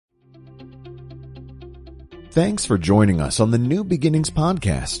Thanks for joining us on the New Beginnings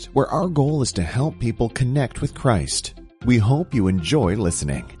podcast, where our goal is to help people connect with Christ. We hope you enjoy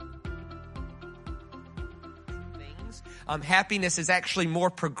listening. Happiness is actually more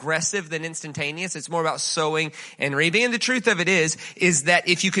progressive than instantaneous. It's more about sowing and reaping. And the truth of it is that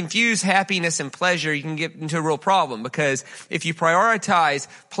if you confuse happiness and pleasure, you can get into a real problem, because if you prioritize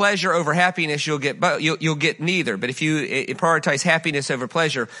pleasure over happiness, you'll get neither. But if you prioritize happiness over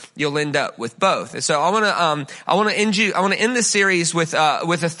pleasure, you'll end up with both. And so I want to end this series with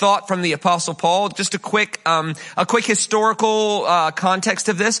a thought from the Apostle Paul. Just a quick historical context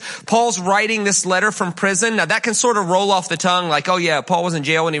of this. Paul's writing this letter from prison. Now that can sort of roll off the tongue like, oh yeah, Paul was in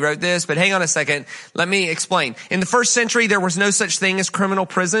jail when he wrote this, but hang on a second. Let me explain. In the first century, there was no such thing as criminal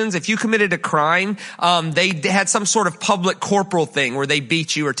prisons. If you committed a crime, they had some sort of public corporal thing where they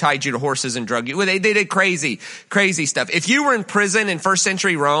beat you or tied you to horses and drug you. They did crazy stuff. If you were in prison in first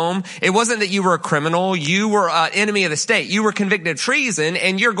century Rome, it wasn't that you were a criminal. You were an enemy of the state. You were convicted of treason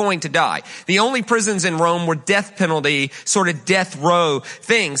and you're going to die. The only prisons in Rome were death penalty, sort of death row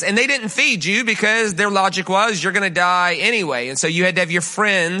things. And they didn't feed you because their logic was you're going to die anyway. And so you had to have your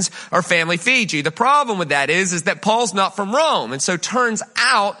friends or family feed you. The problem with that is that Paul's not from Rome. And so turns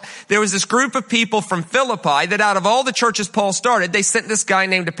out there was this group of people from Philippi that out of all the churches Paul started, they sent this guy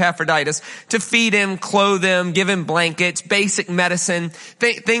named Epaphroditus to feed him, clothe him, give him blankets, basic medicine,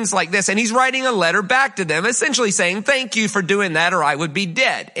 things like this. And he's writing a letter back to them, essentially saying, thank you for doing that or I would be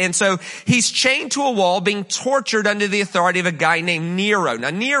dead. And so he's chained to a wall being tortured under the authority of a guy named Nero.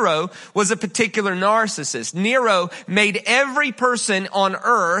 Now Nero was a particular narcissist. Nero made every person on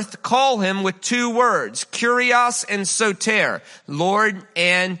earth call him with two words, Kyrios and Soter, Lord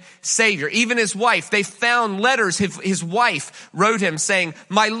and Savior. Even his wife, they found letters his wife wrote him saying,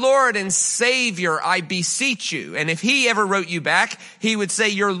 my Lord and Savior, I beseech you. And if he ever wrote you back, he would say,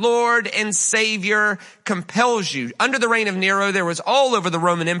 your Lord and Savior compels you. Under the reign of Nero, there was all over the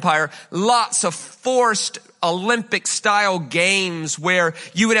Roman Empire lots of forced Olympic-style games where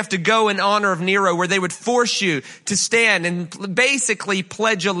you would have to go in honor of Nero, where they would force you to stand and basically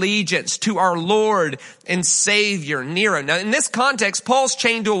pledge allegiance to our Lord and Savior, Nero. Now, in this context, Paul's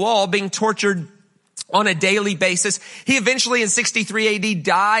chained to a wall, being tortured on a daily basis. He eventually in 63 AD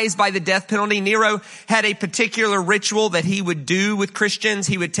dies by the death penalty. Nero had a particular ritual that he would do with Christians.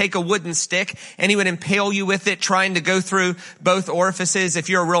 He would take a wooden stick and he would impale you with it, trying to go through both orifices. If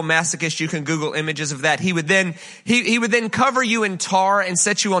you're a real masochist, you can Google images of that. He would then cover you in tar and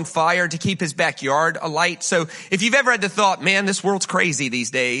set you on fire to keep his backyard alight. So if you've ever had the thought, man, this world's crazy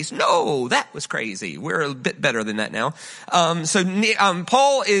these days. No, that was crazy. We're a bit better than that now.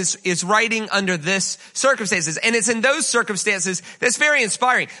 Paul is writing under this circumstances. And it's in those circumstances that's very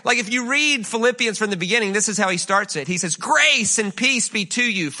inspiring. Like if you read Philippians from the beginning, this is how he starts it. He says, grace and peace be to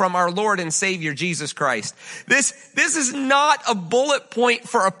you from our Lord and Savior, Jesus Christ. This is not a bullet point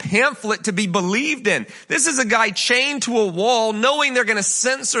for a pamphlet to be believed in. This is a guy chained to a wall, knowing they're going to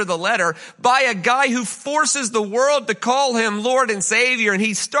censor the letter by a guy who forces the world to call him Lord and Savior. And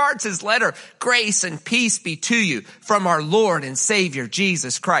he starts his letter, grace and peace be to you from our Lord and Savior,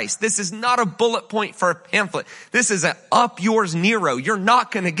 Jesus Christ. This is not a bullet point for a pamphlet. This is up yours, Nero. You're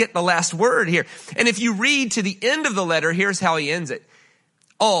not going to get the last word here. And if you read to the end of the letter, here's how he ends it.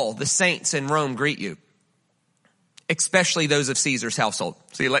 All the saints in Rome greet you, especially those of Caesar's household.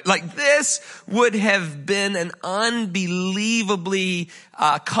 See, like this would have been an unbelievably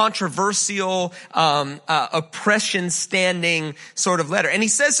controversial, oppression standing sort of letter. And he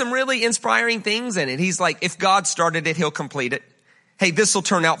says some really inspiring things in it. He's like, if God started it, he'll complete it. Hey, this will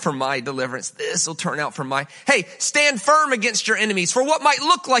turn out for my deliverance. This will turn out for my... Hey, stand firm against your enemies, for what might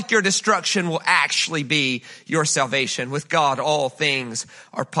look like your destruction will actually be your salvation. With God, all things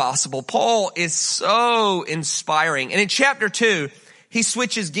are possible. Paul is so inspiring. And in chapter 2, he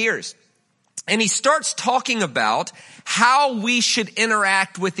switches gears. And he starts talking about how we should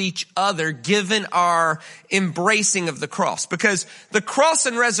interact with each other given our embracing of the cross. Because the cross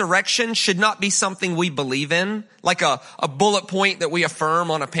and resurrection should not be something we believe in, like a bullet point that we affirm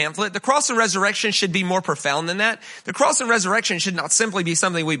on a pamphlet. The cross and resurrection should be more profound than that. The cross and resurrection should not simply be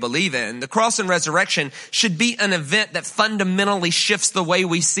something we believe in. The cross and resurrection should be an event that fundamentally shifts the way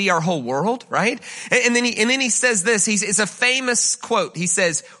we see our whole world, right? And then he says this, it's a famous quote. He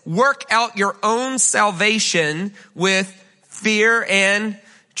says, work out your own salvation with fear and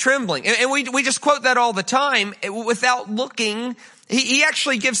trembling. And we just quote that all the time without looking. He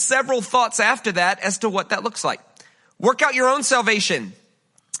actually gives several thoughts after that as to what that looks like. Work out your own salvation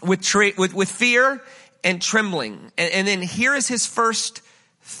with fear and trembling. And then here is his first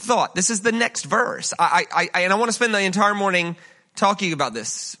thought. This is the next verse. I want to spend the entire morning talking about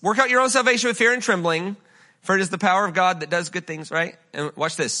this. Work out your own salvation with fear and trembling. For it is the power of God that does good things, right? And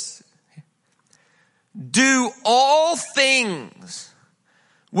watch this. Do all things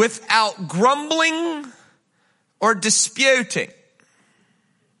without grumbling or disputing.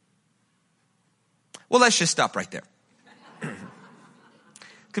 Well, let's just stop right there.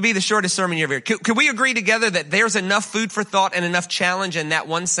 Could be the shortest sermon you ever heard. Could we agree together that there's enough food for thought and enough challenge in that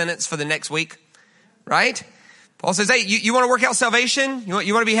one sentence for the next week? Right? Paul says, hey, you want to work out salvation? You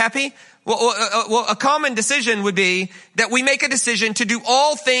want to be happy? Well, a common decision would be that we make a decision to do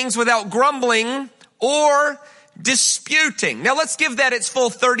all things without grumbling or disputing. Now let's give that its full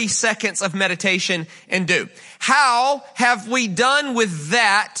 30 seconds of meditation and do. How have we done with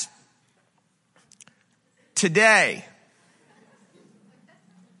that today?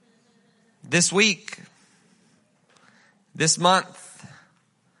 This week, this month,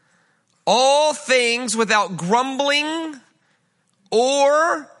 all things without grumbling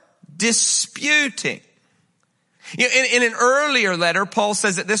or disputing. In an earlier letter, Paul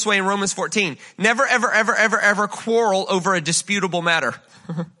says it this way in Romans 14, never, ever, ever, ever, ever quarrel over a disputable matter.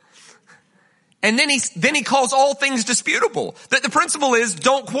 And then he calls all things disputable. That the principle is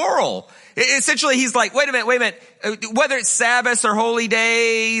don't quarrel. Essentially, he's like, wait a minute. Whether it's Sabbaths or holy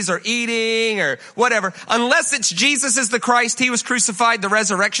days or eating or whatever, unless it's Jesus is the Christ, he was crucified, the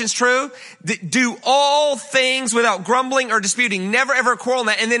resurrection's true. Do all things without grumbling or disputing. Never ever quarrel.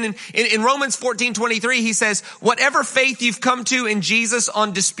 And then in Romans 14:23, he says, whatever faith you've come to in Jesus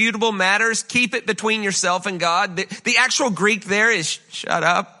on disputable matters, keep it between yourself and God. The actual Greek there is shut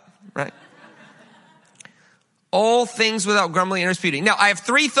up, right? All things without grumbling and disputing. Now, I have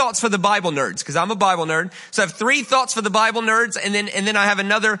 3 thoughts for the Bible nerds, because I'm a Bible nerd. So I have 3 thoughts for the Bible nerds, and then I have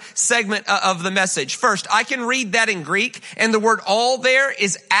another segment of the message. First, I can read that in Greek, and the word all there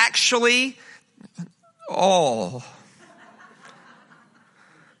is actually all.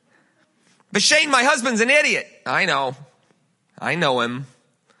 But Shane, my husband's an idiot. I know him.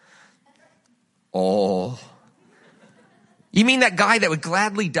 All. You mean that guy that would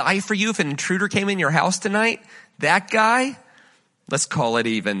gladly die for you if an intruder came in your house tonight? That guy? Let's call it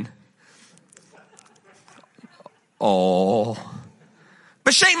even. Oh.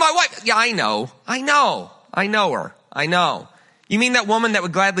 But Shane, my wife, yeah, I know her. I know. You mean that woman that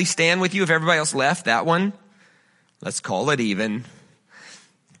would gladly stand with you if everybody else left? That one? Let's call it even.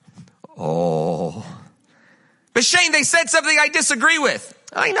 Oh. But Shane, they said something I disagree with.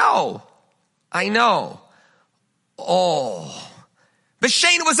 I know. Oh. But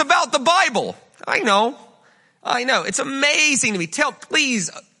Shane, it was about the Bible. I know. It's amazing to me.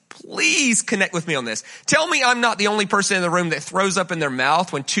 Please connect with me on this. Tell me I'm not the only person in the room that throws up in their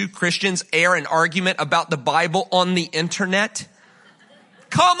mouth when 2 Christians air an argument about the Bible on the internet.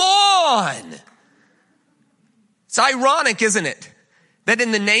 Come on. It's ironic, isn't it? That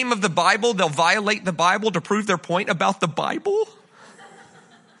in the name of the Bible, they'll violate the Bible to prove their point about the Bible.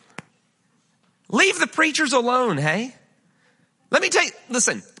 Leave the preachers alone, hey? Let me tell you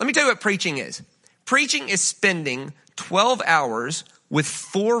what preaching is. Preaching is spending 12 hours with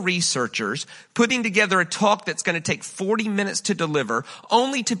 4 researchers putting together a talk that's going to take 40 minutes to deliver,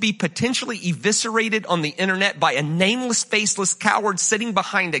 only to be potentially eviscerated on the internet by a nameless, faceless coward sitting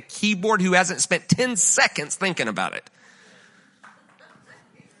behind a keyboard who hasn't spent 10 seconds thinking about it.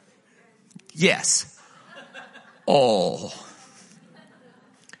 Yes. All.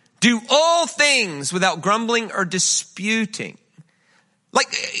 Do all things without grumbling or disputing. Like,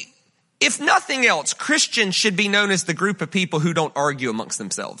 if nothing else, Christians should be known as the group of people who don't argue amongst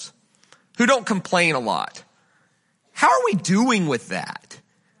themselves, who don't complain a lot. How are we doing with that?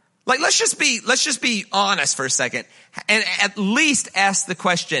 Like, let's just be honest for a second and at least ask the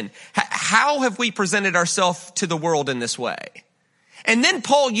question, how have we presented ourselves to the world in this way? And then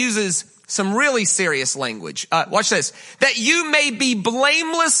Paul uses some really serious language. Watch this. That you may be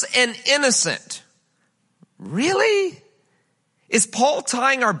blameless and innocent. Really? Is Paul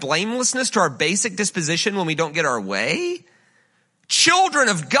tying our blamelessness to our basic disposition when we don't get our way? Children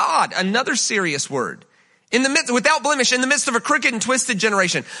of God, another serious word. In the midst, without blemish, in the midst of a crooked and twisted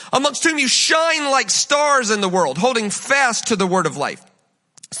generation, amongst whom you shine like stars in the world, holding fast to the word of life.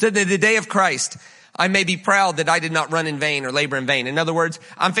 So that in the day of Christ, I may be proud that I did not run in vain or labor in vain. In other words,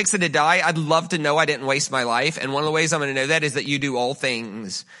 I'm fixing to die. I'd love to know I didn't waste my life. And one of the ways I'm going to know that is that you do all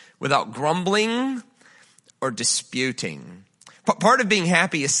things without grumbling or disputing. Part of being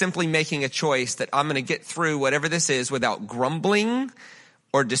happy is simply making a choice that I'm going to get through whatever this is without grumbling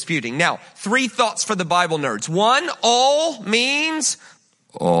or disputing. Now, 3 thoughts for the Bible nerds. 1, all means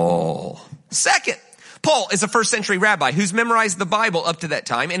all. 2nd, Paul is a 1st century rabbi who's memorized the Bible up to that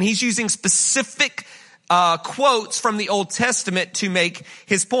time, and he's using specific quotes from the Old Testament to make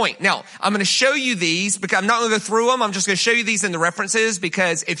his point. Now, I'm going to show you these because I'm not going to go through them. I'm just going to show you these in the references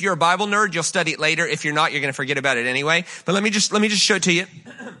because if you're a Bible nerd, you'll study it later. If you're not, you're going to forget about it anyway. But let me just show it to you.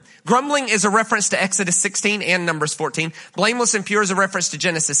 Grumbling is a reference to Exodus 16 and Numbers 14. Blameless and pure is a reference to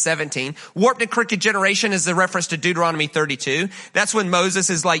Genesis 17. Warped and crooked generation is a reference to Deuteronomy 32. That's when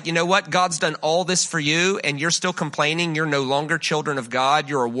Moses is like, you know what? God's done all this for you and you're still complaining. You're no longer children of God.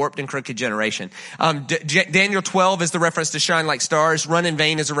 You're a warped and crooked generation. Daniel 12 is the reference to shine like stars. Run in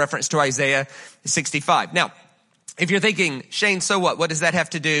vain is a reference to Isaiah 65. Now, if you're thinking, Shane, so what? What does that have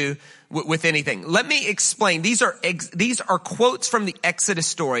to do with anything? Let me explain. These are quotes from the Exodus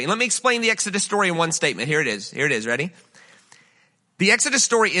story. And let me explain the Exodus story in one statement. Here it is. Ready? The Exodus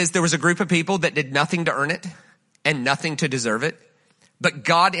story is there was a group of people that did nothing to earn it and nothing to deserve it. But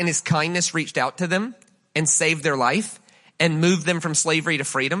God in his kindness reached out to them and saved their life and moved them from slavery to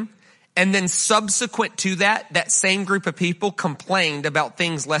freedom. And then subsequent to that, that same group of people complained about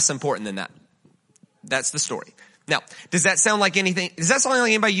things less important than that. That's the story. Now, does that sound like anything? Does that sound like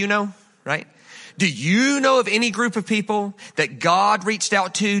anybody you know? Right? Do you know of any group of people that God reached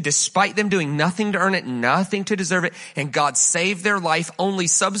out to despite them doing nothing to earn it, nothing to deserve it, and God saved their life only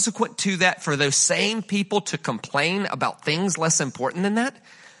subsequent to that for those same people to complain about things less important than that?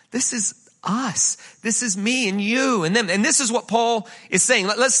 This is us. This is me and you and them. And this is what Paul is saying.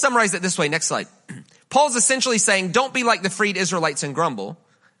 Let's summarize it this way. Next slide. Paul's essentially saying, don't be like the freed Israelites and grumble.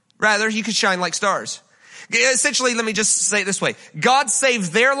 Rather, you could shine like stars. Essentially, let me just say it this way. God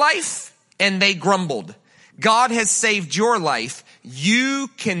saved their life and they grumbled. God has saved your life. You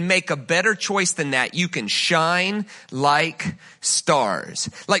can make a better choice than that. You can shine like stars.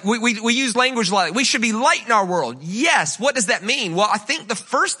 Like we use language like we should be light in our world. Yes. What does that mean? Well, I think the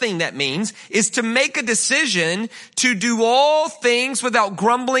first thing that means is to make a decision to do all things without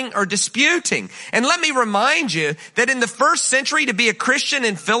grumbling or disputing. And let me remind you that in the first century to be a Christian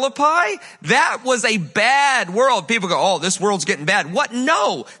in Philippi, that was a bad world. People go, oh, this world's getting bad. What?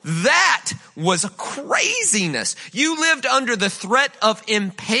 No, that was craziness. You lived under the threat of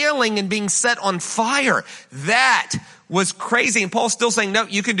impaling and being set on fire. That was crazy. And Paul's still saying, no,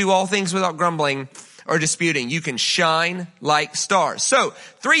 you can do all things without grumbling or disputing. You can shine like stars. So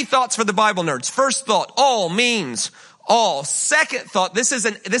 3 thoughts for the Bible nerds. First thought, all means all. Second thought, this is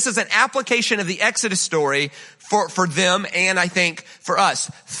an application of the Exodus story for them and I think for us.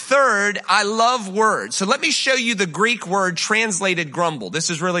 Third, I love words. So let me show you the Greek word translated grumble. This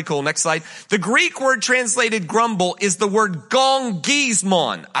is really cool. Next slide. The Greek word translated grumble is the word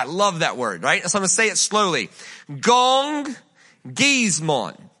gongismon. I love that word, right? So I'm going to say it slowly. Gongismon.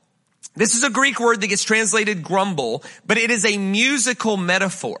 This is a Greek word that gets translated grumble, but it is a musical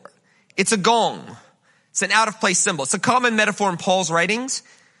metaphor. It's a gong. It's an out-of-place symbol. It's a common metaphor in Paul's writings.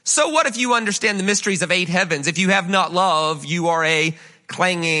 So what if you understand the mysteries of 8 heavens? If you have not love, you are a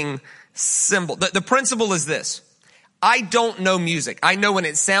clanging cymbal. The principle is this. I don't know music. I know when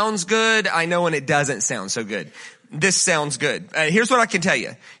it sounds good. I know when it doesn't sound so good. This sounds good. Here's what I can tell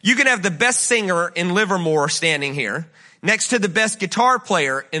you. You can have the best singer in Livermore standing here, next to the best guitar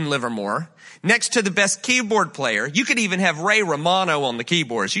player in Livermore, next to the best keyboard player. You could even have Ray Romano on the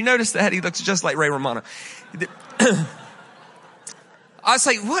keyboards. You notice that? He looks just like Ray Romano. I was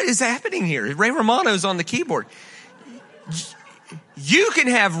like, what is happening here? Ray Romano's on the keyboard. You can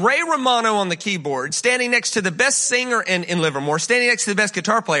have Ray Romano on the keyboard, standing next to the best singer in Livermore, standing next to the best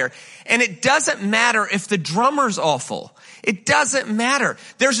guitar player, and it doesn't matter if the drummer's awful. It doesn't matter.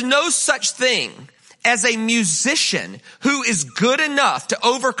 There's no such thing as a musician who is good enough to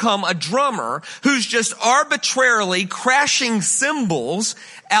overcome a drummer who's just arbitrarily crashing cymbals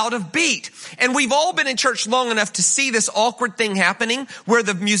out of beat. And we've all been in church long enough to see this awkward thing happening where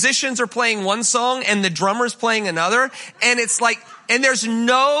the musicians are playing one song and the drummer's playing another. And it's like, and there's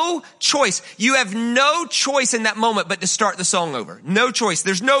no choice. You have no choice in that moment but to start the song over. No choice.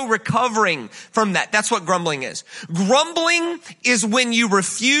 There's no recovering from that. That's what grumbling is. Grumbling is when you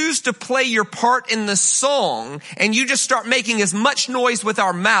refuse to play your part in the song and you just start making as much noise with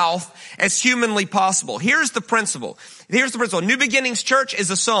our mouth as humanly possible. Here's the principle. New Beginnings Church is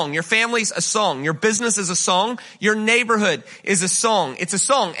a song. Your family's a song. Your business is a song. Your neighborhood is a song. It's a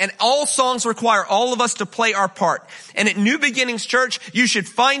song. And all songs require all of us to play our part. And at New Beginnings church, you should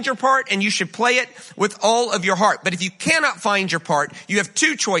find your part and you should play it with all of your heart. But if you cannot find your part, you have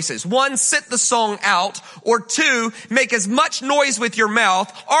two choices. One, sit the song out, or two, make as much noise with your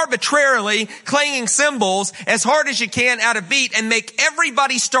mouth, arbitrarily clanging cymbals as hard as you can out of beat, and make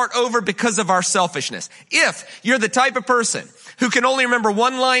everybody start over because of our selfishness. If you're the type of person who can only remember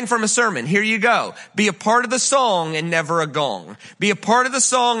one line from a sermon, here you go. Be a part of the song and never a gong. Be a part of the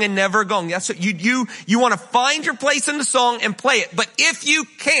song and never a gong. That's what you want to find your place in the song and play it. But if you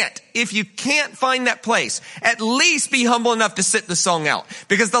can't find that place, at least be humble enough to sit the song out.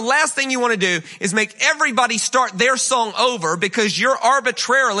 Because the last thing you want to do is make everybody start their song over because you're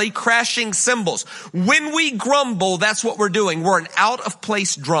arbitrarily crashing cymbals. When we grumble, that's what we're doing. We're an out of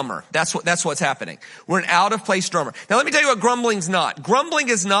place drummer. That's what's happening. We're an out of place drummer. Now let me tell you what grumbling's not. Grumbling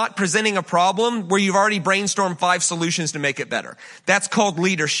is not presenting a problem where you've already brainstormed 5 solutions to make it better. That's called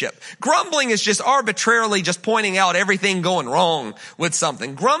leadership. Grumbling is just arbitrarily just pointing out everything going wrong with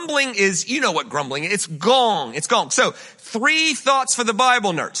something. Grumbling is, you know what grumbling is. It's gong. It's gong. So 3 thoughts for the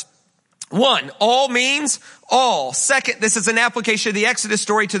Bible nerds. 1, all means all. 2nd, this is an application of the Exodus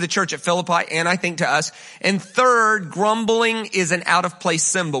story to the church at Philippi and I think to us. And 3rd, grumbling is an out of place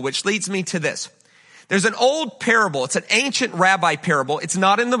symbol, which leads me to this. There's an old parable. It's an ancient rabbi parable. It's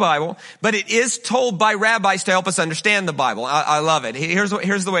not in the Bible, but it is told by rabbis to help us understand the Bible. I love it. Here's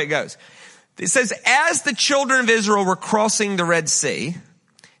the way it goes. It says, as the children of Israel were crossing the Red Sea,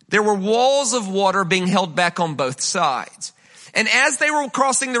 there were walls of water being held back on both sides. And as they were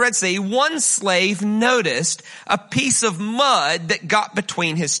crossing the Red Sea, one slave noticed a piece of mud that got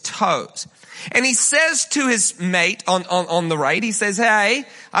between his toes. And he says to his mate on the right, he says, hey,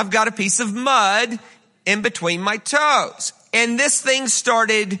 I've got a piece of mud in between my toes. And this thing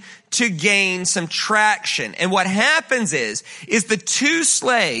started to gain some traction. And what happens is the 2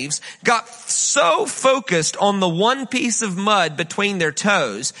 slaves got so focused on the one piece of mud between their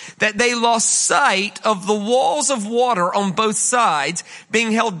toes that they lost sight of the walls of water on both sides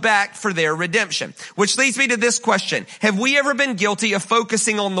being held back for their redemption. Which leads me to this question. Have we ever been guilty of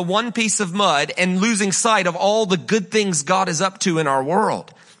focusing on the one piece of mud and losing sight of all the good things God is up to in our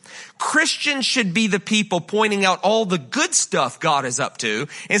world? Christians should be the people pointing out all the good stuff God is up to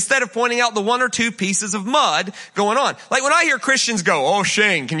instead of pointing out the 1 or 2 pieces of mud going on. Like when I hear Christians go, oh,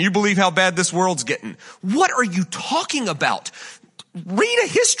 Shane, can you believe how bad this world's getting? What are you talking about? Read a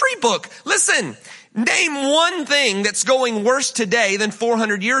history book. Listen, name one thing that's going worse today than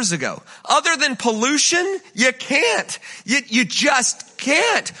 400 years ago. Other than pollution, you can't. You just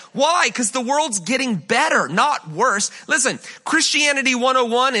can't. Why? Because the world's getting better, not worse. Listen, Christianity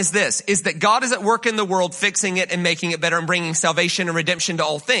 101 is that God is at work in the world, fixing it and making it better and bringing salvation and redemption to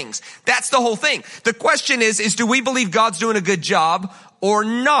all things. That's the whole thing. The question is do we believe God's doing a good job or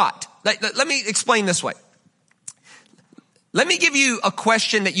not? Let me explain this way. Let me give you a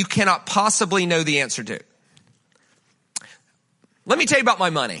question that you cannot possibly know the answer to. Let me tell you about my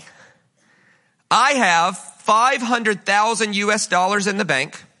money. I have $500,000 US in the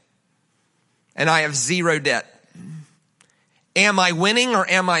bank, and I have 0 debt. Am I winning or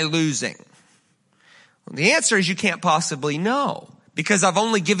am I losing? Well, the answer is you can't possibly know, because I've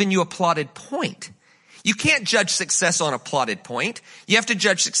only given you a plotted point. You can't judge success on a plotted point. You have to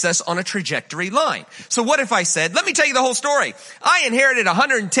judge success on a trajectory line. So what if I said, let me tell you the whole story. I inherited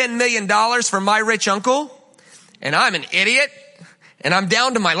 $110 million from my rich uncle, and I'm an idiot, and I'm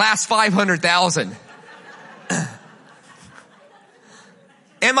down to my last 500,000.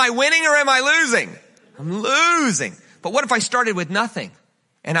 Am I winning or am I losing? I'm losing. But what if I started with nothing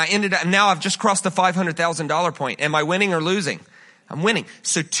and I ended up, now I've just crossed the $500,000 point. Am I winning or losing? I'm winning.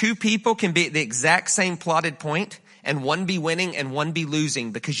 So 2 people can be at the exact same plotted point and one be winning and one be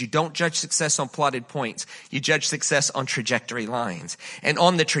losing, because you don't judge success on plotted points. You judge success on trajectory lines. And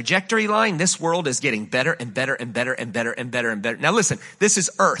on the trajectory line, this world is getting better and better and better and better and better and better. Now listen, this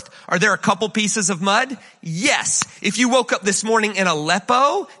is Earth. Are there a couple pieces of mud? Yes. If you woke up this morning in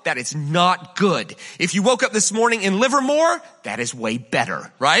Aleppo, that is not good. If you woke up this morning in Livermore, that is way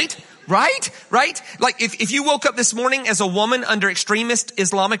better, right? Right? Like if you woke up this morning as a woman under extremist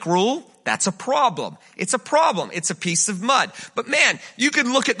Islamic rule, that's a problem. It's a problem. It's a piece of mud. But man, you could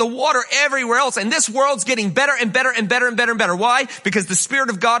look at the water everywhere else, and this world's getting better and better and better and better and better. Why? Because the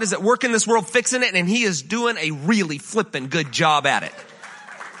Spirit of God is at work in this world fixing it, and He is doing a really flippin' good job at it.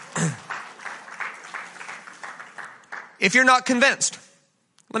 If you're not convinced,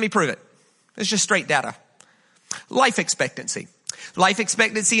 let me prove it. It's just straight data. Life expectancy. Life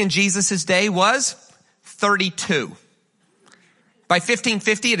expectancy in Jesus' day was 32. By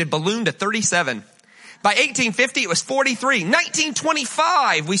 1550, it had ballooned to 37. By 1850, it was 43.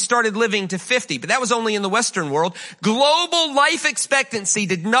 1925, we started living to 50, but that was only in the Western world. Global life expectancy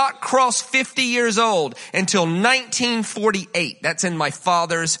did not cross 50 years old until 1948. That's in my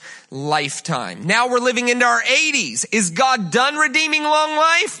father's lifetime. Now we're living into our 80s. Is God done redeeming long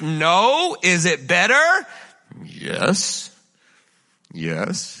life? No. Is it better? Yes.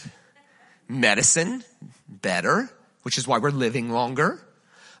 Yes. Medicine, better, which is why we're living longer.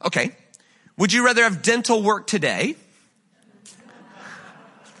 Okay. Would you rather have dental work today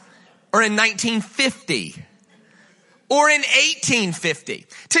or in 1950 or in 1850?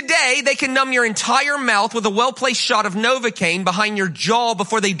 Today, they can numb your entire mouth with a well-placed shot of Novocaine behind your jaw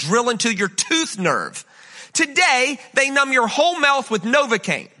before they drill into your tooth nerve. Today, they numb your whole mouth with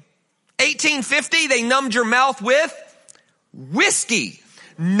Novocaine. 1850, they numbed your mouth with whiskey.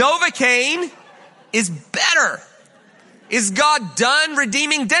 Novocaine is better. Is God done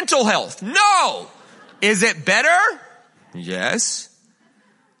redeeming dental health? No. Is it better? Yes.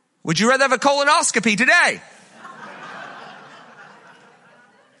 Would you rather have a colonoscopy today?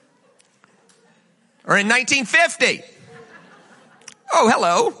 Or in 1950? Oh,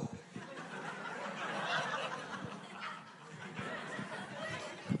 hello.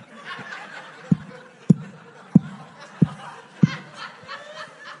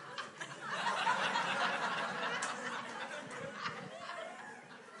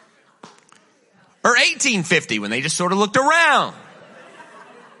 Or 1850 when they just sort of looked around.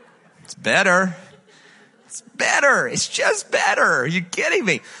 It's better. It's better. It's just better. Are you kidding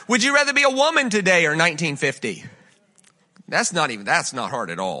me? Would you rather be a woman today or 1950? That's not hard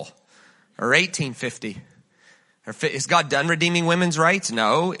at all. Or 1850. Is God done redeeming women's rights?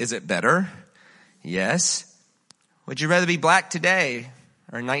 No. Is it better? Yes. Would you rather be black today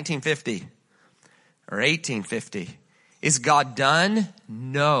or 1950 or 1850? Is God done?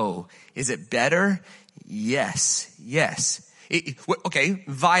 No. Is it better? Yes. Yes. Okay,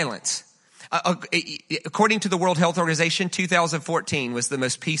 violence. According to the World Health Organization, 2014 was the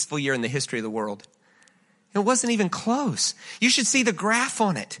most peaceful year in the history of the world. It wasn't even close. You should see the graph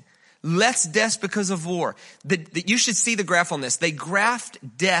on it. Less deaths because of war. You should see the graph on this. They graphed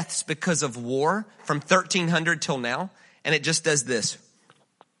deaths because of war from 1300 till now, and it just does this.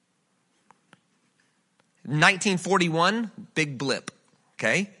 1941, big blip.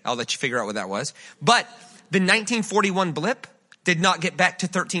 Okay, I'll let you figure out what that was. But the 1941 blip did not get back to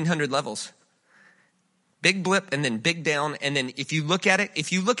 1300 levels. Big blip and then big down. And then if you look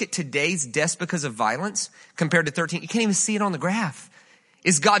at today's deaths because of violence compared to 13, you can't even see it on the graph.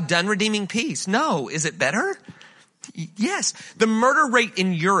 Is God done redeeming peace? No. Is it better? Yes. The murder rate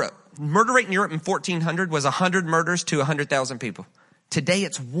in Europe in 1400 was 100 murders to 100,000 people. Today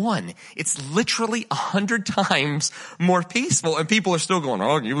it's 1. It's literally 100 times more peaceful, and people are still going,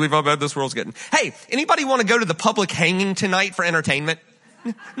 oh, can you believe how bad this world's getting? Hey, anybody want to go to the public hanging tonight for entertainment?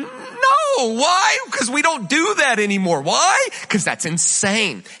 No. Why? Because we don't do that anymore. Why? Because that's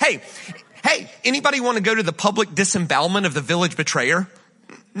insane. Hey, anybody want to go to the public disembowelment of the village betrayer?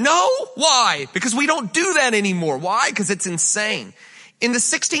 No. Why? Because we don't do that anymore. Why? Because it's insane. In the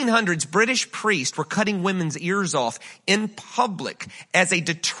 1600s, British priests were cutting women's ears off in public as a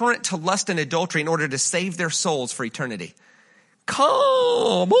deterrent to lust and adultery in order to save their souls for eternity.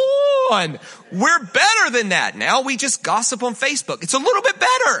 Come on. We're better than that. Now we just gossip on Facebook. It's a little bit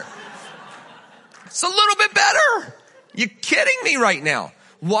better. It's a little bit better. You kidding me right now?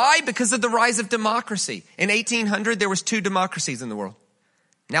 Why? Because of the rise of democracy. In 1800, there was 2 democracies in the world.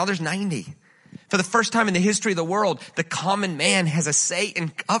 Now there's 90. For the first time in the history of the world, the common man has a say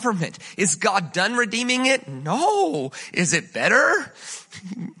in government. Is God done redeeming it? No. Is it better?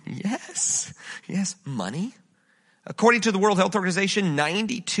 Yes. Yes. Money. According to the World Health Organization,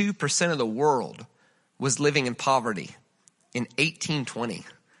 92% of the world was living in poverty in 1820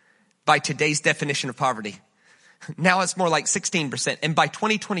 by today's definition of poverty. Now it's more like 16%. And by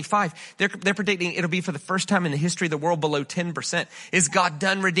 2025, they're predicting it'll be for the first time in the history of the world below 10%. Is God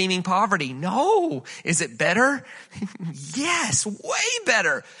done redeeming poverty? No. Is it better? Yes, way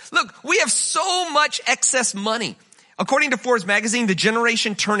better. Look, we have so much excess money. According to Forbes magazine, the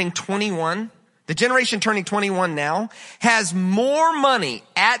generation turning 21 now has more money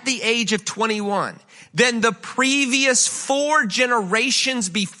at the age of 21 than the previous 4 generations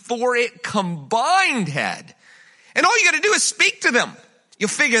before it combined had. And all you got to do is speak to them. You'll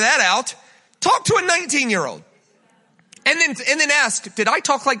figure that out. Talk to a 19-year-old. And then ask, did I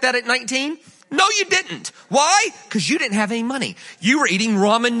talk like that at 19? No, you didn't. Why? Because you didn't have any money. You were eating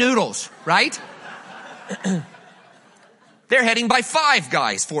ramen noodles, right? They're heading by Five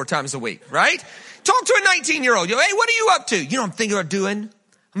Guys 4 times a week, right? Talk to a 19-year-old. Hey, what are you up to? You know what I'm thinking about doing?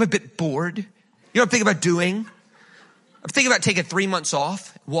 I'm a bit bored. You know what I'm thinking about doing? I'm thinking about taking 3 months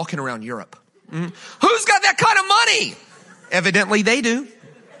off, walking around Europe. Who's got that kind of money? Evidently they do.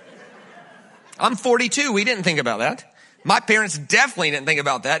 I'm 42. We didn't think about that. My parents definitely didn't think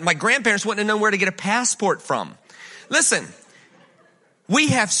about that. My grandparents wouldn't have known where to get a passport from. Listen, we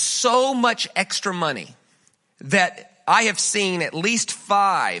have so much extra money that I have seen at least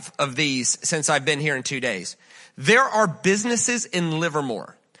 5 of these since I've been here in 2 days. There are businesses in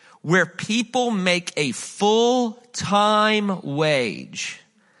Livermore where people make a full-time wage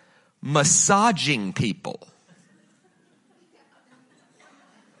massaging people.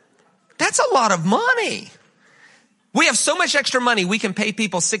 That's a lot of money. We have so much extra money, we can pay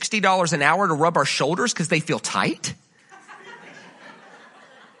people $60 an hour to rub our shoulders because they feel tight.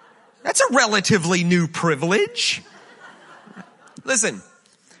 That's a relatively new privilege. Listen,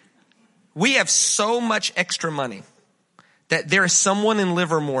 we have so much extra money that there is someone in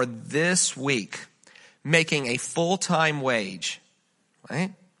Livermore this week making a full-time wage,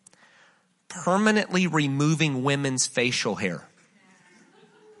 right? Permanently removing women's facial hair.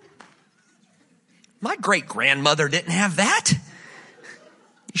 My great-grandmother didn't have that.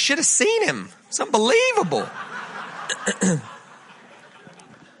 You should have seen him. It's unbelievable.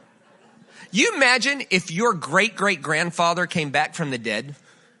 You imagine if your great-great-grandfather came back from the dead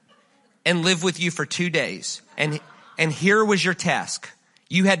and lived with you for 2 days, and here was your task.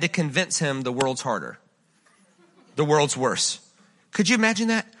 You had to convince him the world's harder. The world's worse. Could you imagine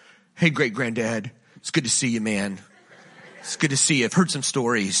that? Hey, great-granddad, it's good to see you, man. It's good to see you. I've heard some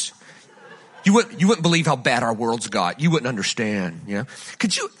stories. You wouldn't believe how bad our world's got. You wouldn't understand. Yeah.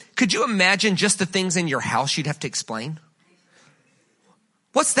 Could you imagine just the things in your house you'd have to explain?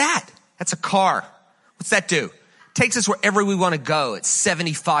 What's that? That's a car. What's that do? Takes us wherever we want to go. It's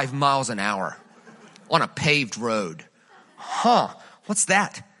 75 miles an hour on a paved road. What's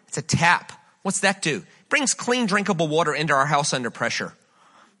that? It's a tap. What's that do? Brings clean, drinkable water into our house under pressure.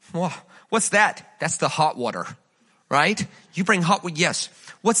 What's that? That's the hot water, right? You bring hot water. Yes.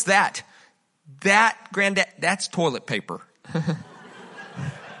 What's that? That, granddad, that's toilet paper.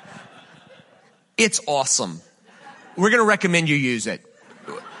 It's awesome. We're going to recommend you use it.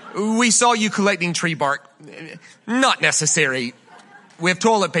 We saw you collecting tree bark. Not necessary. We have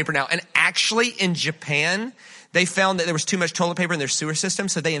toilet paper now. And actually in Japan, they found that there was too much toilet paper in their sewer system,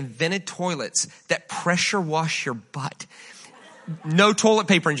 so they invented toilets that pressure wash your butt. No toilet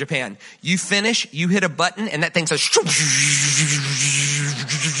paper in Japan. You finish, you hit a button, and that thing says,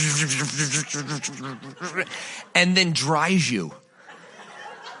 and then dries you.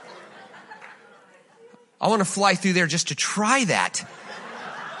 I want to fly through there just to try that.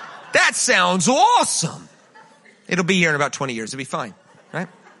 That sounds awesome. It'll be here in about 20 years. It'll be fine, right?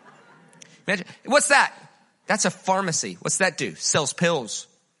 Imagine, what's that? That's a pharmacy. What's that do? Sells pills.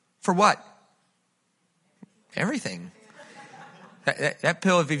 For what? Everything. That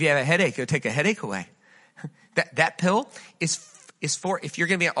pill, if you have a headache, it'll take a headache away. That pill is for if you're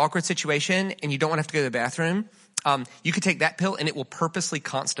going to be in an awkward situation and you don't want to have to go to the bathroom. You could take that pill and it will purposely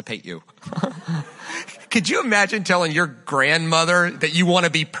constipate you. Could you imagine telling your grandmother that you want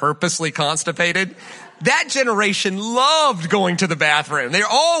to be purposely constipated? That generation loved going to the bathroom. They're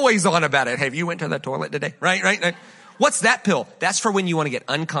always on about it. Hey, have you went to the toilet today? Right. What's that pill? That's for when you want to get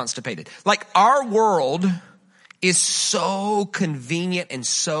unconstipated. Like our world is so convenient and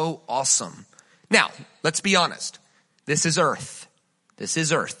so awesome. Now, let's be honest. This is earth.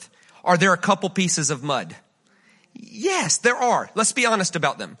 Are there a couple pieces of mud? Yes, there are. Let's be honest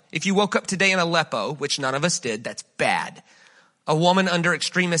about them. If you woke up today in Aleppo, which none of us did, that's bad. A woman under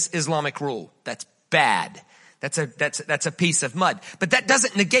extremist Islamic rule, that's bad. That's a piece of mud. But that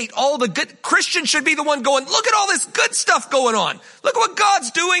doesn't negate all the good. Christians should be the one going, look at all this good stuff going on. Look at what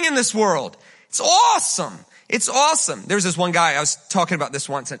God's doing in this world. It's awesome. It's awesome. There's this one guy, I was talking about this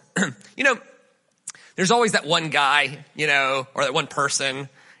once, and there's always that one guy, or that one person,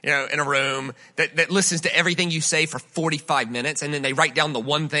 in a room that listens to everything you say for 45 minutes, and then they write down the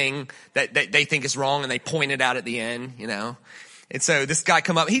one thing that they think is wrong, and they point it out at the end, And so this guy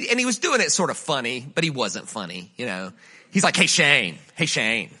come up, he was doing it sort of funny, but he wasn't funny, He's like, hey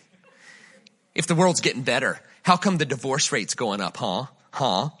Shane, if the world's getting better, how come the divorce rate's going up, huh?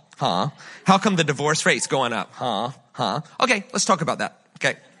 How come the divorce rate's going up? Okay, let's talk about that.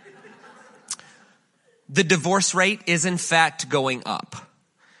 Okay. The divorce rate is in fact going up,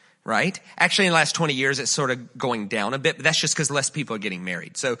 right? Actually, in the last 20 years, it's sort of going down a bit, but that's just because less people are getting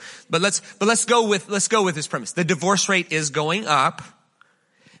married. But let's go with this premise. The divorce rate is going up.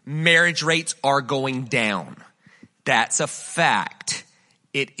 Marriage rates are going down. That's a fact.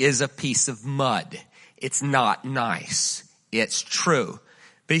 It is a piece of mud. It's not nice. It's true.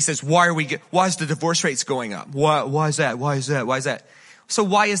 But he says, why is the divorce rates going up? Why is that? Why is that? Why is that? So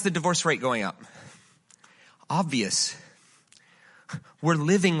why is the divorce rate going up? Obvious. We're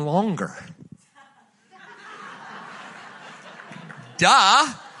living longer. Duh.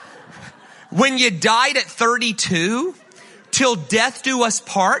 When you died at 32, till death do us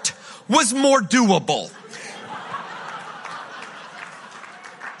part was more doable.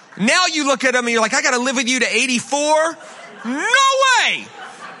 Now you look at them and you're like, I got to live with you to 84? No way.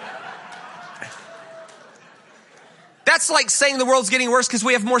 That's like saying the world's getting worse because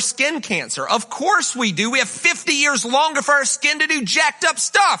we have more skin cancer. Of course we do. We have 50 years longer for our skin to do jacked up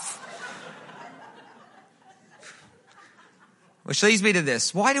stuff. Which leads me to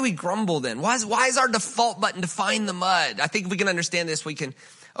this. Why do we grumble then? Why is our default button to find the mud? I think if we can understand this, we can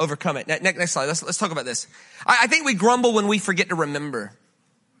overcome it. Next slide. Let's talk about this. I think we grumble when we forget to remember.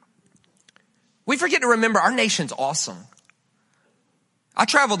 We forget to remember our nation's awesome. I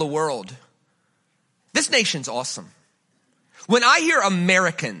travel the world. This nation's awesome. When I hear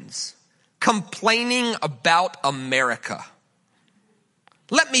Americans complaining about America,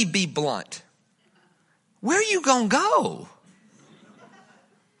 let me be blunt. Where are you gonna go?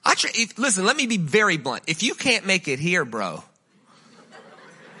 Listen, let me be very blunt. If you can't make it here, bro,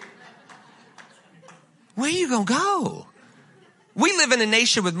 where are you gonna go? We live in a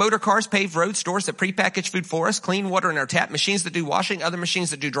nation with motor cars, paved roads, stores that prepackaged food for us, clean water in our tap, machines that do washing, other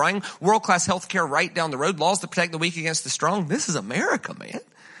machines that do drying, world-class healthcare right down the road, laws that protect the weak against the strong. This is America, man.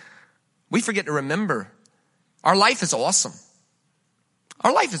 We forget to remember. Our life is awesome.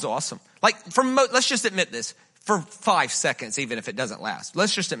 Our life is awesome. Like, let's just admit this for 5 seconds, even if it doesn't last.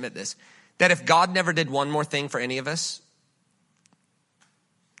 Let's just admit this, that if God never did one more thing for any of us,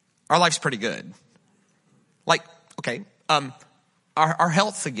 our life's pretty good. Like, okay, our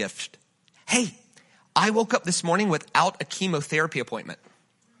health's a gift. Hey, I woke up this morning without a chemotherapy appointment.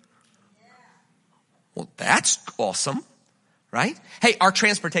 Well, that's awesome, right? Hey, our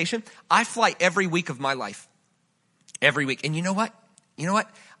transportation, I fly every week of my life. Every week. And you know what?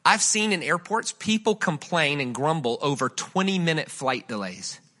 I've seen in airports, people complain and grumble over 20-minute flight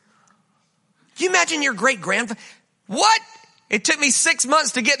delays. Can you imagine your great-grandfather? What? It took me 6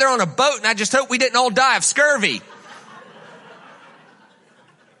 months to get there on a boat, and I just hope we didn't all die of scurvy.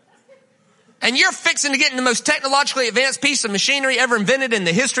 And you're fixing to get in the most technologically advanced piece of machinery ever invented in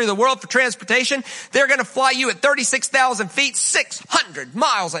the history of the world for transportation. They're going to fly you at 36,000 feet, 600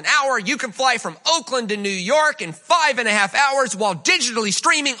 miles an hour. You can fly from Oakland to New York in 5.5 hours while digitally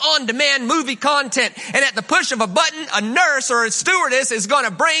streaming on-demand movie content. And at the push of a button, a nurse or a stewardess is going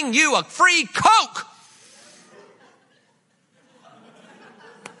to bring you a free Coke.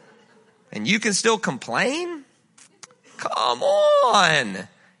 And you can still complain? Come on.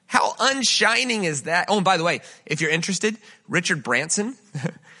 How unshining is that? Oh, and by the way, if you're interested, Richard Branson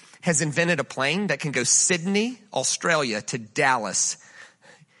has invented a plane that can go Sydney, Australia to Dallas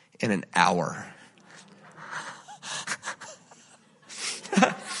in an hour.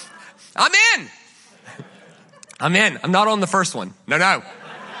 I'm in. I'm not on the first one. No.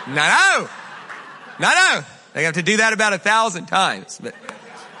 They have to do that about 1,000 times. But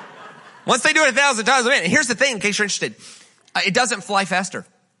once they do it 1,000 times, I'm in. And here's the thing, in case you're interested. It doesn't fly faster.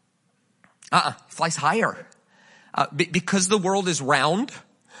 It flies higher. Because the world is round.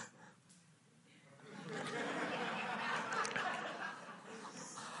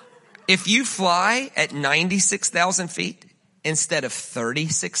 If you fly at 96,000 feet instead of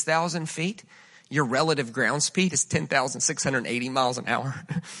 36,000 feet, your relative ground speed is 10,680 miles an hour.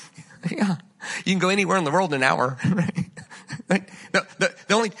 Yeah. You can go anywhere in the world in an hour. Right?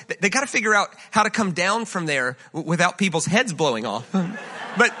 They got to figure out how to come down from there without people's heads blowing off.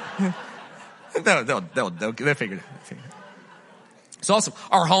 But they'll figure it out. It's awesome.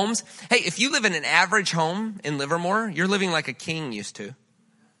 Our homes. Hey, if you live in an average home in Livermore, you're living like a king used to.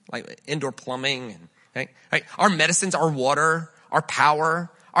 Like indoor plumbing. And, right? Our medicines, our water, our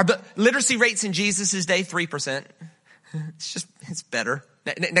power. Our literacy rates in Jesus' day, 3%. It's better.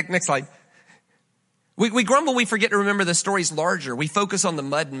 Next slide. We grumble, we forget to remember the story's larger. We focus on the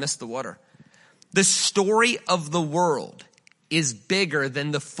mud and miss the water. The story of the world is bigger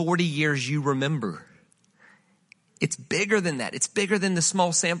than the 40 years you remember. It's bigger than that. It's bigger than the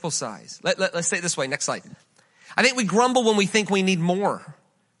small sample size. Let's say it this way. Next slide. I think we grumble when we think we need more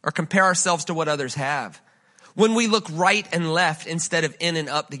or compare ourselves to what others have. When we look right and left instead of in and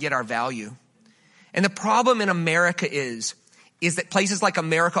up to get our value. And the problem in America is that places like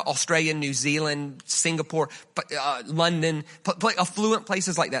America, Australia, New Zealand, Singapore, London, affluent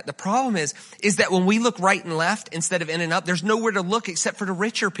places like that. The problem is that when we look right and left instead of in and up, there's nowhere to look except for the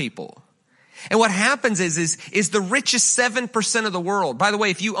richer people. And what happens is the richest 7% of the world. By the way,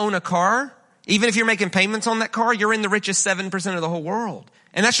 if you own a car, even if you're making payments on that car, you're in the richest 7% of the whole world.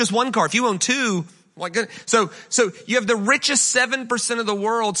 And that's just one car. If you own two, what good? So you have the richest 7% of the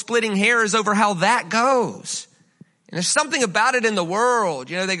world splitting hairs over how that goes. And there's something about it in the world.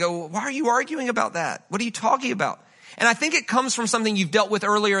 You know, they go, why are you arguing about that? What are you talking about? And I think it comes from something you've dealt with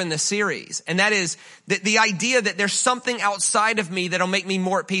earlier in this series. And that is the idea that there's something outside of me that'll make me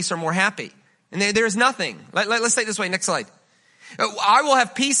more at peace or more happy. And there's nothing. Let's say it this way. Next slide. I will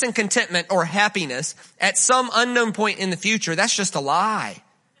have peace and contentment or happiness at some unknown point in the future. That's just a lie.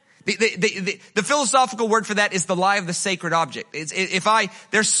 The philosophical word for that is the lie of the sacred object.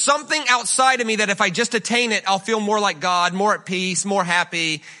 There's something outside of me that if I just attain it, I'll feel more like God, more at peace, more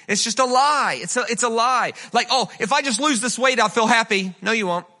happy. It's just a lie. It's a lie. Like, oh, if I just lose this weight, I'll feel happy. No, you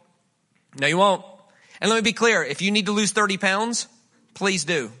won't. No, you won't. And let me be clear. If you need to lose 30 pounds, please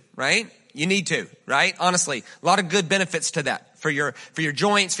do, right? You need to, right? Honestly, a lot of good benefits to that. For your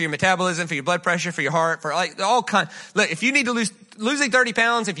joints, for your metabolism, for your blood pressure, for your heart, for like all kind. Look, if you need to losing 30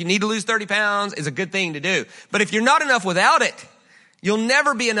 pounds, if you need to lose 30 pounds is a good thing to do. But if you're not enough without it, you'll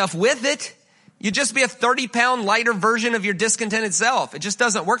never be enough with it. You just be a 30-pound lighter version of your discontented self. It just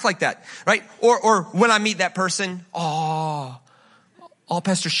doesn't work like that, right? Or when I meet that person,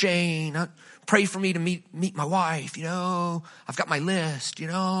 Pastor Shane, pray for me to meet my wife, you know. I've got my list, you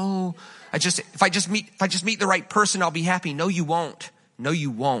know. If I just meet the right person, I'll be happy. No, you won't. No,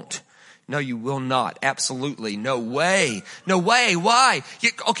 you won't. No, you will not. Absolutely. No way. No way. Why?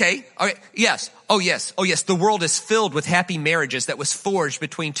 Okay. Yes. Oh, yes. The world is filled with happy marriages that was forged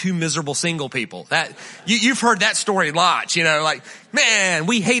between two miserable single people. That, you've heard that story lots, you know, like, man,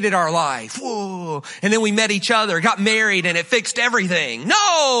 we hated our life. Whoa. And then we met each other, got married, and it fixed everything.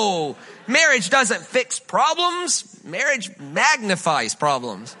 No! Marriage doesn't fix problems. Marriage magnifies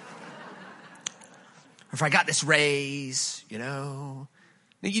problems. If I got this raise, you know,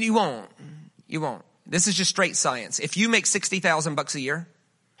 you won't. You won't. This is just straight science. If you make $60,000 a year,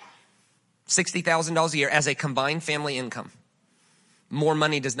 $60,000 a year as a combined family income, more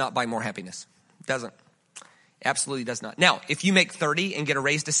money does not buy more happiness. It doesn't. Absolutely does not. Now, if you make 30 and get a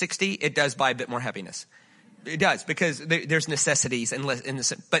raise to 60, it does buy a bit more happiness. It does, because there's necessities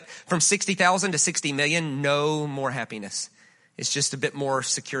but from 60,000 to 60 million, no more happiness. It's just a bit more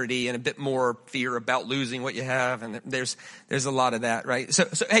security and a bit more fear about losing what you have. And there's a lot of that, right? So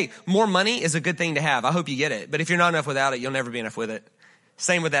hey, more money is a good thing to have. I hope you get it. But if you're not enough without it, you'll never be enough with it.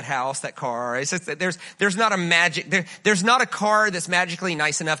 Same with that house, that car. It's just that there's not a magic, there's not a car that's magically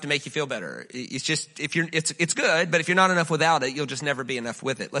nice enough to make you feel better. It's just, it's good, but if you're not enough without it, you'll just never be enough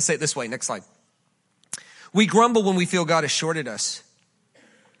with it. Let's say it this way. Next slide. We grumble when we feel God has shorted us.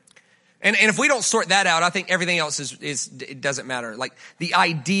 And if we don't sort that out, I think everything else it doesn't matter. Like the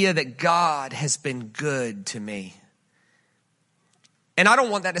idea that God has been good to me. And I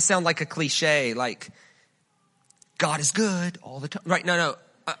don't want that to sound like a cliche, like God is good all the time. Right? No.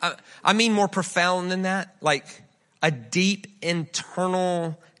 I mean more profound than that. Like a deep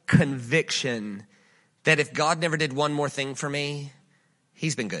internal conviction that if God never did one more thing for me,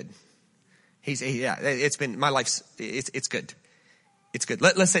 he's been good. It's been, my life's, it's good. It's good.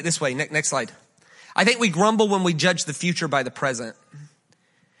 Let's say it this way. Next slide. I think we grumble when we judge the future by the present.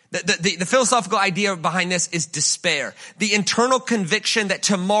 The philosophical idea behind this is despair. The internal conviction that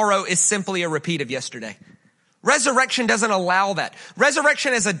tomorrow is simply a repeat of yesterday. Resurrection doesn't allow that.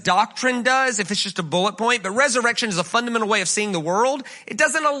 Resurrection as a doctrine does, if it's just a bullet point, but resurrection is a fundamental way of seeing the world. It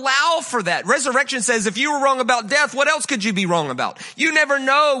doesn't allow for that. Resurrection says if you were wrong about death, what else could you be wrong about? You never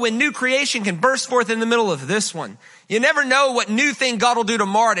know when new creation can burst forth in the middle of this one. You never know what new thing God will do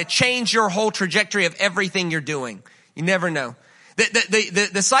tomorrow to change your whole trajectory of everything you're doing. You never know.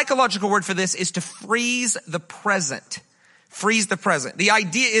 The psychological word for this is to freeze the present. Freeze the present. The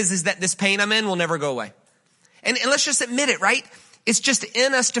idea is that this pain I'm in will never go away. And let's just admit it, right? It's just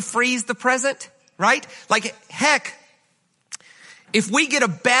in us to freeze the present, right? Like, heck, if we get a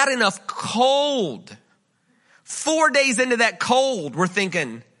bad enough cold, 4 days into that cold, we're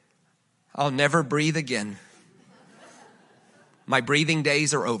thinking, I'll never breathe again. My breathing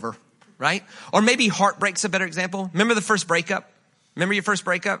days are over, right? Or maybe heartbreak's a better example. Remember the first breakup? Remember your first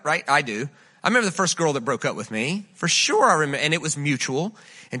breakup, right? I do. I remember the first girl that broke up with me. For sure I remember. And it was mutual.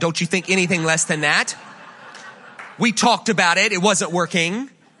 And don't you think anything less than that? We talked about it. It wasn't working,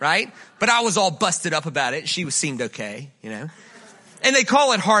 right? But I was all busted up about it. She seemed okay, you know. And they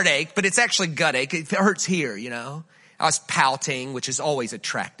call it heartache, but it's actually gut ache. It hurts here, you know. I was pouting, which is always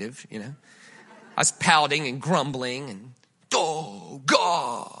attractive, you know. I was pouting and grumbling and, oh,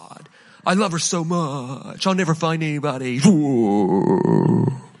 God, I love her so much. I'll never find anybody.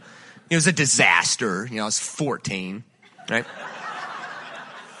 It was a disaster. I was 14, right?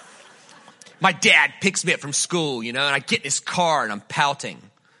 My dad picks me up from school, and I get in his car and I'm pouting.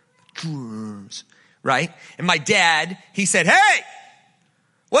 Right? And my dad, he said, "Hey,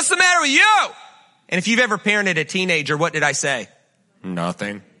 what's the matter with you?" And if you've ever parented a teenager, what did I say?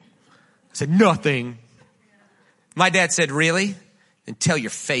 "Nothing." I said, "Nothing." My dad said, "Really? Then tell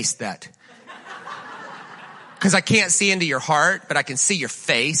your face that." Because I can't see into your heart, but I can see your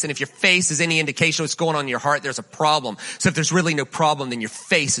face. And if your face is any indication of what's going on in your heart, there's a problem. So if there's really no problem, then your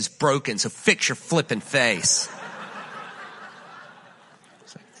face is broken. So fix your flipping face.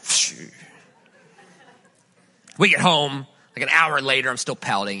 We get home, like an hour later, I'm still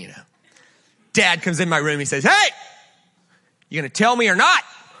pouting, Dad comes in my room, he says, "Hey, you gonna tell me or not?"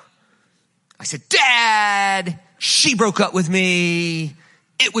 I said, "Dad, she broke up with me.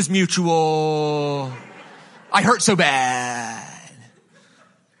 It was mutual. I hurt so bad."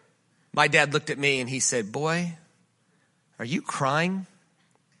 My dad looked at me and he said, "Boy, are you crying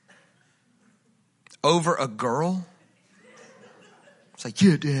over a girl?" I was like,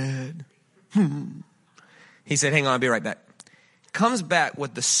 "Yeah, Dad." He said, "Hang on, I'll be right back." Comes back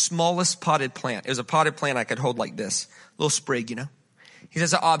with the smallest potted plant. It was a potted plant I could hold like this. Little sprig, He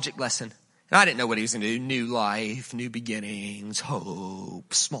says, "An object lesson." And I didn't know what he was going to do. New life, new beginnings,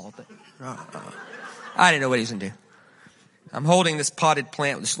 hope, small thing. I didn't know what he was going to do. I'm holding this potted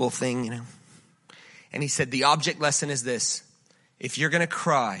plant with this little thing, And he said, "The object lesson is this. If you're going to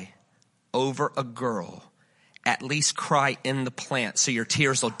cry over a girl, at least cry in the plant so your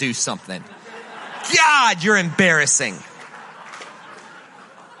tears will do something." God, you're embarrassing.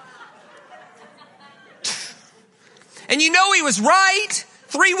 And he was right.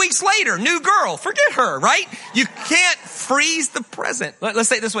 3 weeks later, new girl, forget her, right? You can't freeze the present. Let's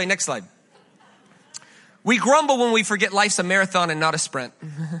say it this way. Next slide. We grumble when we forget life's a marathon and not a sprint.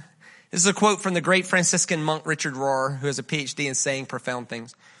 This is a quote from the great Franciscan monk Richard Rohr, who has a PhD in saying profound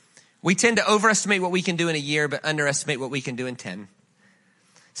things. We tend to overestimate what we can do in a year, but underestimate what we can do in 10.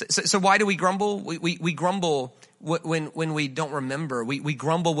 So why do we grumble? We grumble when we don't remember. We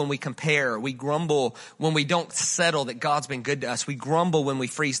grumble when we compare. We grumble when we don't settle that God's been good to us. We grumble when we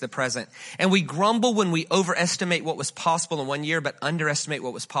freeze the present. And we grumble when we overestimate what was possible in 1 year, but underestimate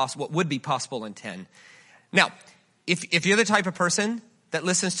what would be possible in 10. Now, if you're the type of person that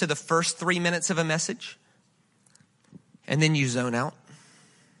listens to the first 3 minutes of a message, and then you zone out,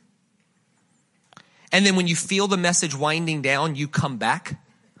 and then when you feel the message winding down, you come back,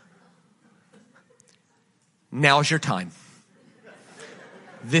 now's your time.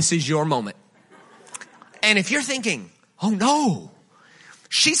 This is your moment. And if you're thinking, "Oh no,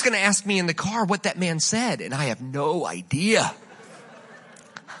 she's going to ask me in the car what that man said, and I have no idea."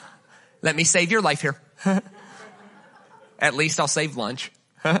 Let me save your life here. At least I'll save lunch.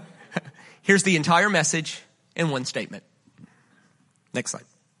 Here's the entire message in one statement. Next slide.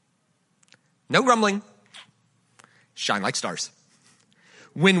 No grumbling. Shine like stars.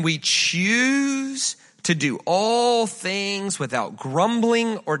 When we choose to do all things without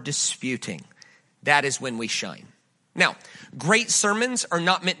grumbling or disputing, that is when we shine. Now, great sermons are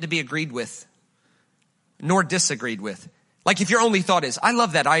not meant to be agreed with, nor disagreed with. Like if your only thought is, "I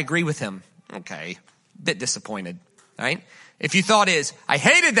love that, I agree with him." Okay, bit disappointed, right? If your thought is, "I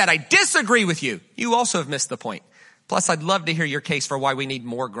hated that, I disagree with you," you also have missed the point. Plus, I'd love to hear your case for why we need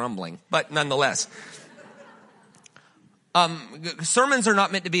more grumbling, but nonetheless. Sermons are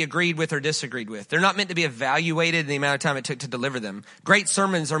not meant to be agreed with or disagreed with. They're not meant to be evaluated in the amount of time it took to deliver them. Great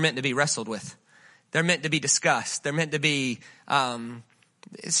sermons are meant to be wrestled with. They're meant to be discussed. They're meant to be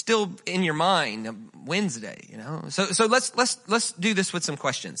still in your mind Wednesday, So let's do this with some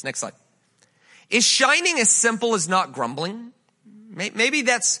questions. Next slide. Is shining as simple as not grumbling? Maybe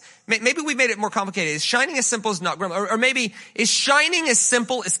we made it more complicated. Is shining as simple as not grumbling? Or maybe is shining as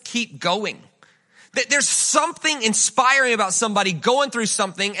simple as keep going? There's something inspiring about somebody going through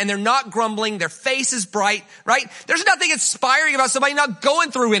something and they're not grumbling. Their face is bright, right? There's nothing inspiring about somebody not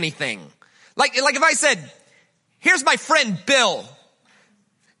going through anything. Like if I said, "Here's my friend Bill.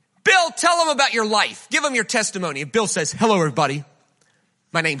 Bill, tell him about your life. Give him your testimony." And Bill says, "Hello, everybody.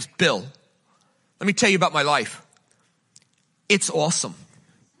 My name's Bill. Let me tell you about my life. It's awesome.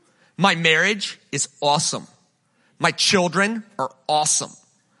 My marriage is awesome. My children are awesome.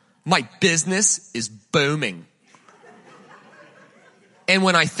 My business is booming. And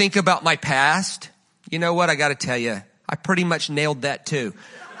when I think about my past, you know what? I got to tell you, I pretty much nailed that too."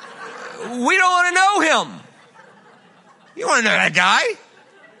 We don't want to know him. You want to know that guy?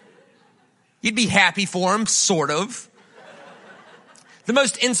 You'd be happy for him, sort of. The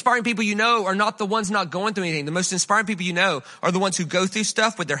most inspiring people you know are not the ones not going through anything. The most inspiring people you know are the ones who go through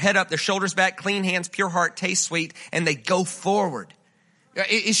stuff with their head up, their shoulders back, clean hands, pure heart, taste sweet, and they go forward.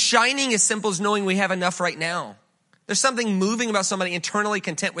 Is shining as simple as knowing we have enough right now? There's something moving about somebody internally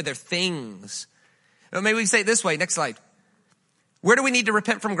content with their things. Or maybe we can say it this way. Next slide. Where do we need to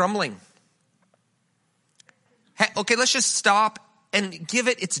repent from grumbling? Okay, let's just stop and give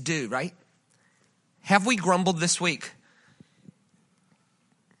it its due, right? Have we grumbled this week?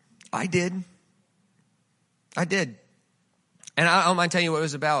 I did. And I don't mind telling you what it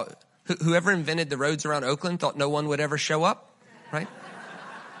was about. Whoever invented the roads around Oakland thought no one would ever show up, right?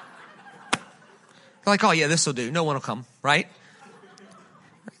 They're like, oh yeah, this will do. No one will come, right?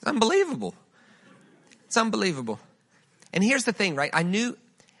 It's unbelievable. It's unbelievable. And here's the thing, right? I knew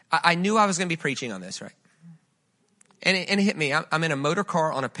I was going to be preaching on this, right? And it hit me. I'm in a motor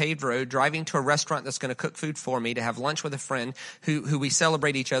car on a paved road driving to a restaurant that's going to cook food for me to have lunch with a friend who we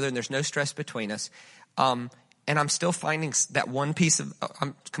celebrate each other and there's no stress between us. And I'm still finding that one piece of,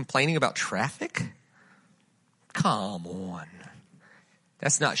 I'm complaining about traffic. Come on.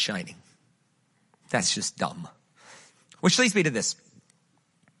 That's not shining. That's just dumb. Which leads me to this.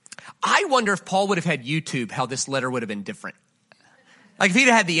 I wonder if Paul would have had YouTube, how this letter would have been different. Like if he'd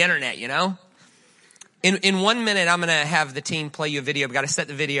had the internet, you know? In 1 minute, I'm going to have the team play you a video. We've got to set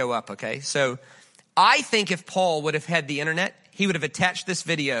the video up, okay? So I think if Paul would have had the internet, he would have attached this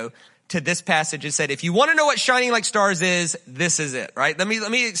video to this passage and said, if you want to know what shining like stars is, this is it, right? Let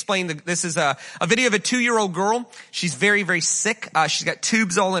me explain. This is a video of a 2-year-old girl. She's very, very sick. She's got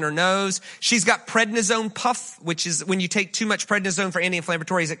tubes all in her nose. She's got prednisone puff, which is when you take too much prednisone for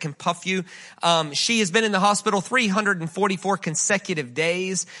anti-inflammatories, it can puff you. She has been in the hospital 344 consecutive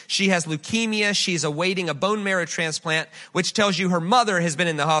days. She has leukemia. She's awaiting a bone marrow transplant, which tells you her mother has been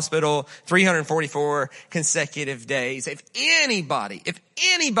in the hospital 344 consecutive days. If anybody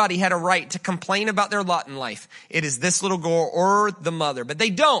had a right to complain about their lot in life, it is this little girl or the mother. But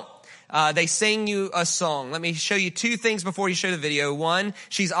they don't. They sing you a song. Let me show you 2 things before you show the video. 1,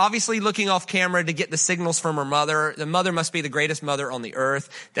 she's obviously looking off camera to get the signals from her mother. The mother must be the greatest mother on the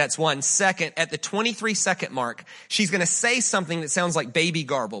earth. That's 1. Second, at the 23-second mark, she's going to say something that sounds like baby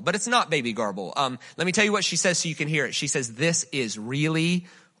garble, but it's not baby garble. Let me tell you what she says so you can hear it. She says, this is really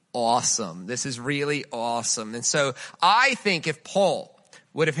awesome. This is really awesome. And so I think if Paul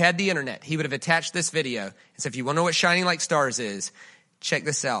would have had the internet, he would have attached this video and said, if you want to know what shining like stars is, check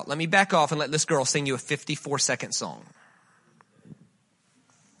this out. Let me back off and let this girl sing you a 54-second song.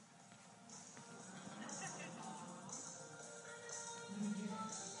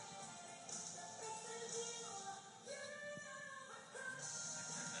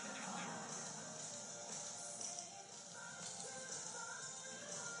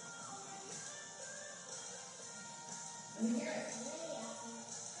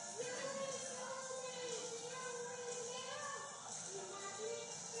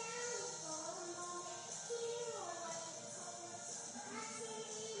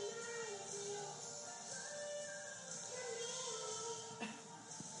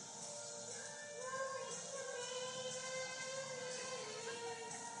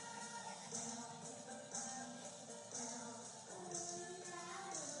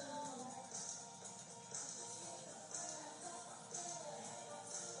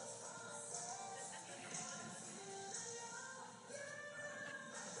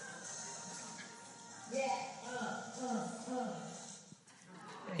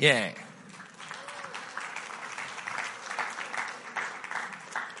 Yeah.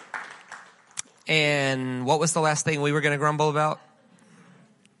 And what was the last thing we were going to grumble about?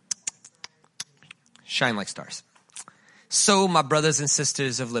 Shine like stars. So, my brothers and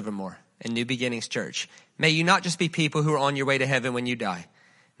sisters of Livermore and New Beginnings Church, may you not just be people who are on your way to heaven when you die.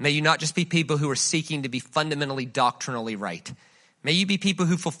 May you not just be people who are seeking to be fundamentally doctrinally right. May you be people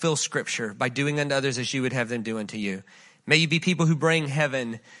who fulfill Scripture by doing unto others as you would have them do unto you. May you be people who bring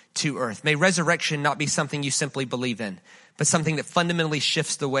heaven to earth. May resurrection not be something you simply believe in, but something that fundamentally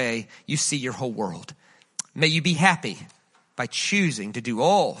shifts the way you see your whole world. May you be happy by choosing to do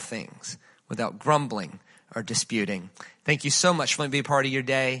all things without grumbling or disputing. Thank you so much for letting me be a part of your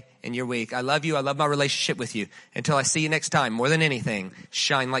day and your week. I love you. I love my relationship with you. Until I see you next time, more than anything,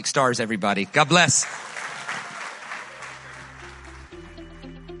 shine like stars, everybody. God bless.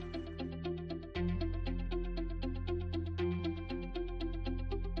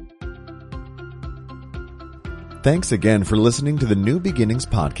 Thanks again for listening to the New Beginnings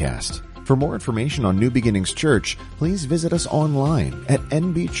podcast. For more information on New Beginnings Church, please visit us online at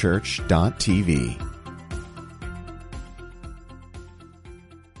nbchurch.tv.